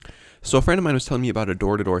So a friend of mine was telling me about a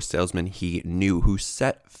door-to-door salesman he knew who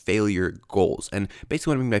set failure goals. And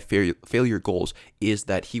basically what I mean by failure goals is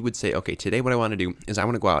that he would say, okay, today what I want to do is I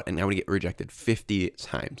want to go out and I want to get rejected 50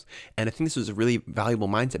 times. And I think this was a really valuable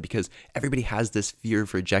mindset because everybody has this fear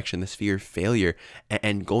of rejection, this fear of failure,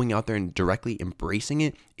 and going out there and directly embracing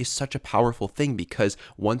it is such a powerful thing because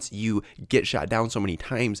once you get shot down so many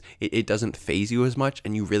times, it doesn't phase you as much,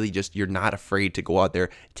 and you're not afraid to go out there,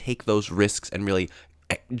 take those risks, and really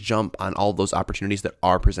jump on all those opportunities that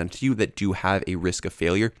are presented to you that do have a risk of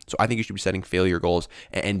failure. So I think you should be setting failure goals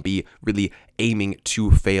and be really aiming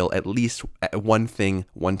to fail at least at one thing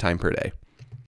one time per day.